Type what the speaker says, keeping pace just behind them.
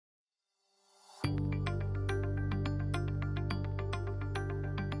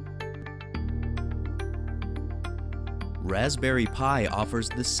Raspberry Pi offers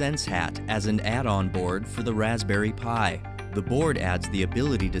the Sense Hat as an add-on board for the Raspberry Pi. The board adds the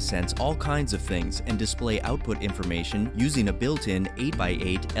ability to sense all kinds of things and display output information using a built-in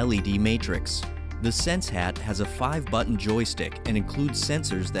 8x8 LED matrix. The Sense Hat has a 5-button joystick and includes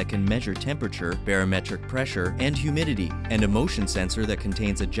sensors that can measure temperature, barometric pressure, and humidity, and a motion sensor that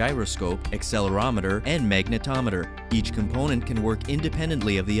contains a gyroscope, accelerometer, and magnetometer. Each component can work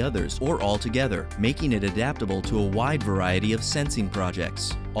independently of the others or all together, making it adaptable to a wide variety of sensing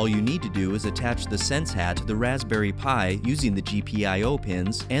projects. All you need to do is attach the Sense Hat to the Raspberry Pi using the GPIO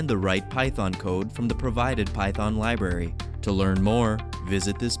pins and the right Python code from the provided Python library. To learn more,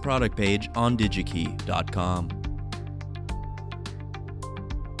 visit this product page on digikey.com.